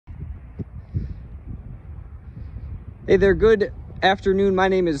Hey there, good afternoon. My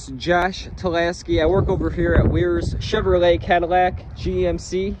name is Josh Talaski. I work over here at Weir's Chevrolet Cadillac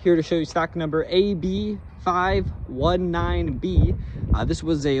GMC, here to show you stock number AB519B. This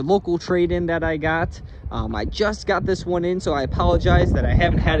was a local trade-in that I got. I just got this one in, so I apologize that I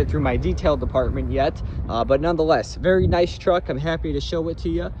haven't had it through my detail department yet. But nonetheless, very nice truck. I'm happy to show it to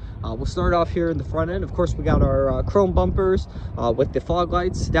you. We'll start off here in the front end. Of course, we got our chrome bumpers with the fog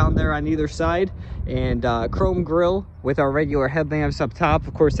lights down there on either side, and chrome grille with our regular headlamps up top.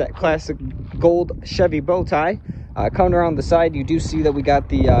 Of course, that classic gold Chevy bow tie. Coming around the side, you do see that we got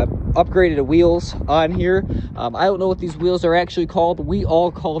the upgraded wheels on here. I don't know what these wheels are actually called. We all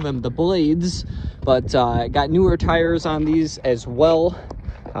call them the blades, but got newer tires on these as well.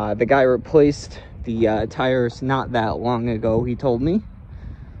 The guy replaced the tires not that long ago, he told me.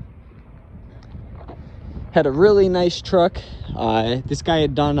 Had a really nice truck. This guy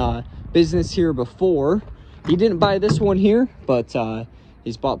had done business here before. He didn't buy this one here, but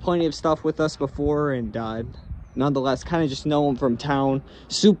he's bought plenty of stuff with us before, and nonetheless, kind of just know him from town.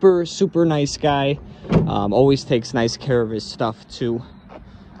 Super nice guy. Always takes nice care of his stuff too.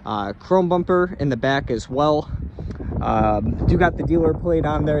 Chrome bumper in the back as well. Do got the dealer plate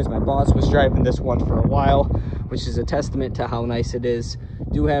on there, as my boss was driving this one for a while, which is a testament to how nice it is.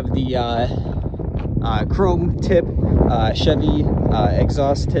 Do have the chrome tip, Chevy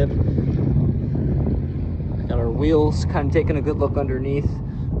exhaust tip. Got our wheels, kind of taking a good look underneath.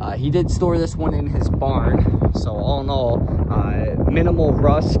 He did store this one in his barn, so all in all, minimal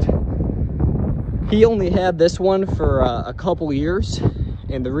rust. He only had this one for a couple years,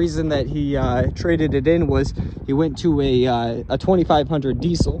 and the reason that he traded it in was he went to a 2500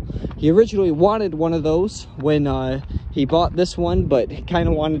 diesel. He originally wanted one of those when he bought this one, but he kind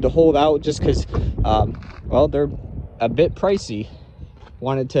of wanted to hold out just because, well, they're a bit pricey.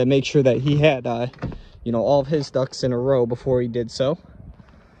 Wanted to make sure that he had, you know, all of his ducks in a row before he did so.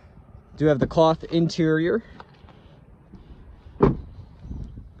 Do have the cloth interior.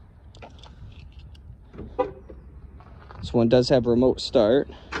 This one does have remote start.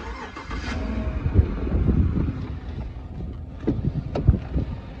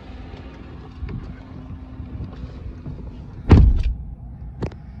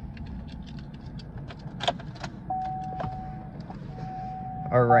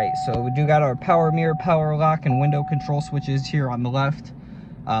 All right, so we do got our power mirror, power lock, and window control switches here on the left.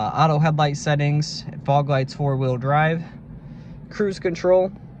 Auto headlight settings, fog lights, 4-wheel drive, cruise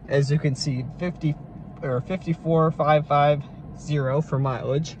control. As you can see, 54,550 for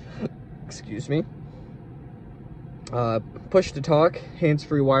mileage. Excuse me. Push to talk,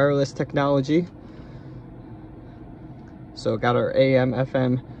 hands-free wireless technology. So got our AM,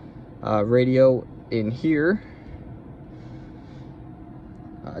 FM radio in here.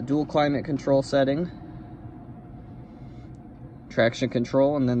 Dual climate control setting. Traction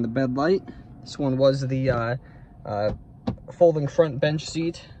control, and then the bed light. This one was the folding front bench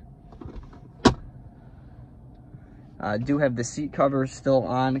seat. Do have the seat covers still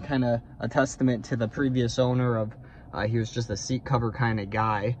on, kind of a testament to the previous owner of he was just a seat cover kind of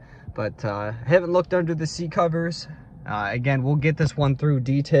guy, but haven't looked under the seat covers. Again, we'll get this one through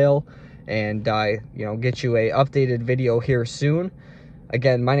detail and you know, get you a updated video here soon.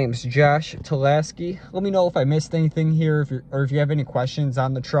 Again, my name is Josh Talaski. Let me know if I missed anything here, or if you have any questions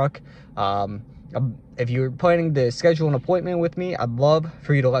on the truck. If you're planning to schedule an appointment with me, I'd love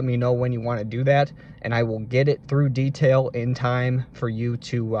for you to let me know when you want to do that, and I will get it through detail in time for you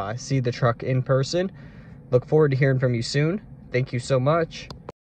to see the truck in person. Look forward to hearing from you soon. Thank you so much.